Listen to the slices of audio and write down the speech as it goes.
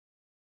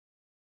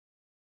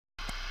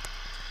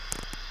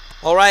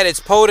Alright, it's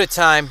POTA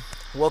time.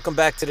 Welcome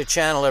back to the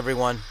channel,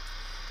 everyone.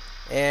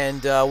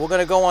 And we're going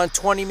to go on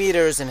 20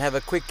 meters and have a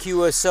quick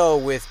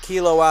QSO with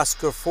Kilo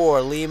Oscar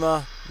 4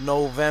 Lima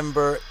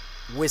November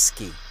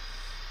Whiskey.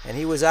 And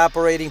he was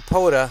operating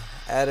POTA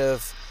out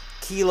of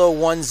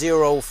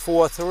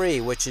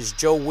K-1043, which is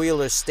Joe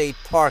Wheeler State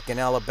Park in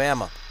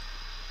Alabama.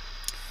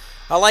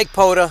 I like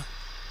POTA.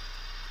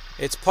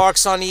 It's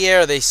parks on the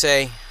air, they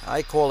say.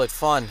 I call it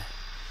fun.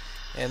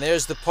 And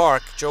there's the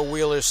park, Joe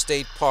Wheeler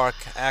State Park,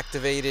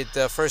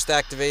 first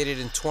activated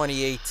in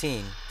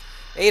 2018.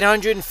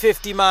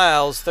 850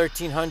 miles,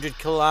 1,300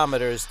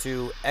 kilometers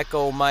to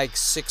Echo Mike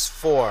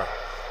 64. I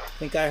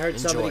think I heard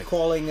somebody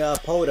calling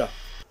POTA.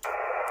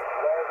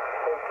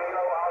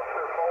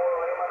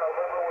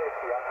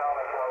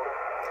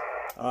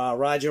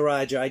 Roger,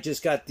 roger. I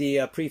just got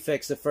the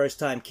prefix the first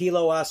time.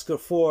 Kilo Oscar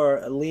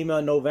 4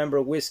 Lima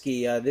November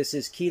Whiskey. This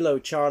is Kilo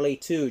Charlie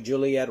 2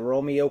 Juliet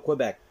Romeo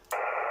Quebec.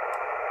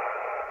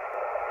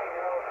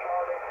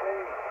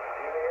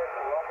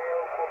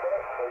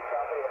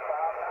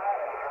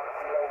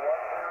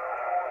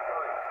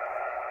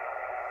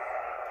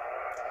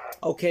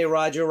 Okay,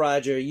 roger,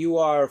 roger. You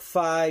are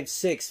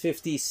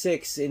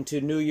 5656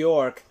 into New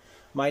York.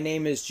 My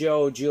name is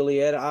Joe,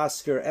 Juliet,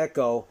 Oscar,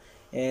 Echo.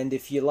 And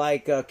if you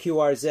like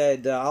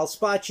QRZ, I'll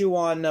spot you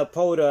on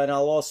POTA, and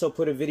I'll also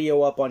put a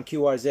video up on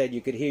QRZ.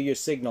 You could hear your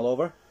signal.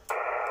 Over.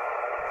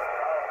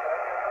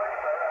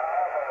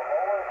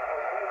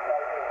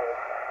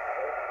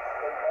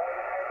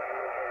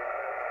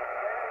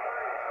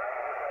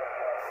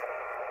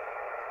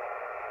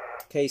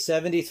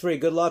 K-1043,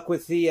 good luck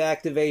with the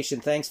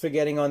activation. Thanks for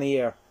getting on the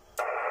air.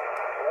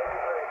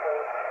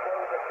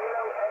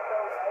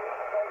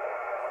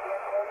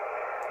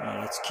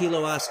 It's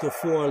Kilo Oscar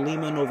 4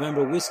 Lima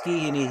November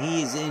Whiskey, and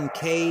he is in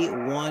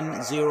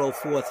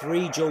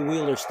K-1043 Joe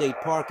Wheeler State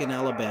Park in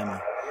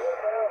Alabama.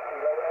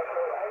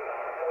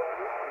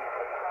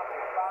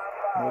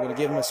 We're going to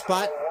give him a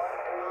spot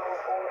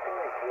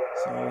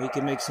so he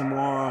can make some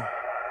more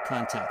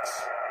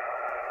contacts.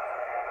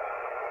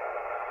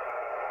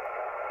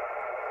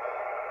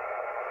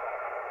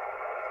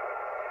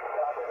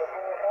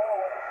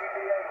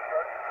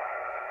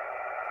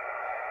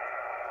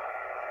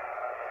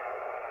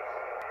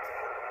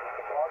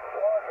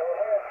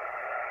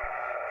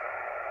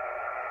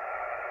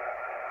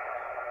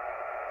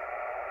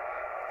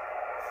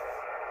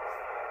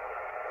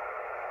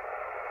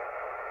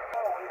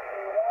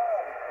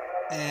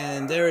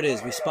 And there it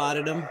is. We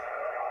spotted him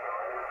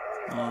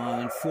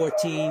on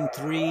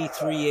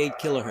 14,338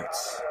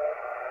 kilohertz.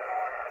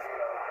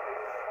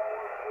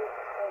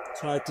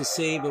 It's hard to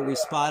see, but we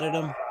spotted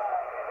him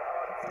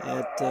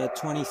at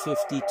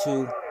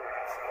 2052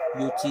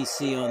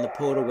 UTC on the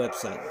POTA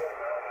website.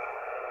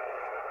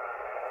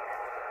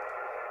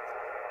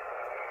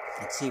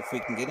 Let's see if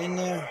we can get in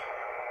there.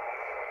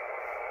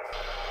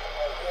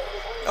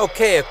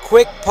 Okay, a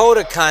quick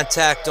POTA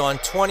contact on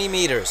 20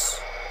 meters.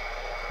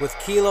 With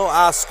Kilo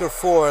Oscar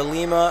 4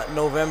 Lima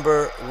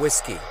November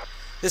Whiskey.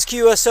 This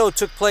QSO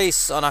took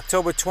place on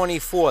October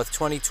 24th,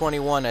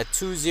 2021 at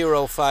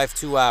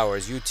 2052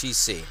 hours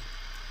UTC.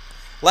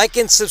 Like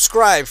and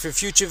subscribe for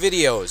future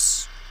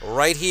videos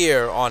right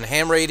here on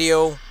Ham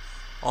Radio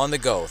on the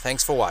Go.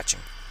 Thanks for watching.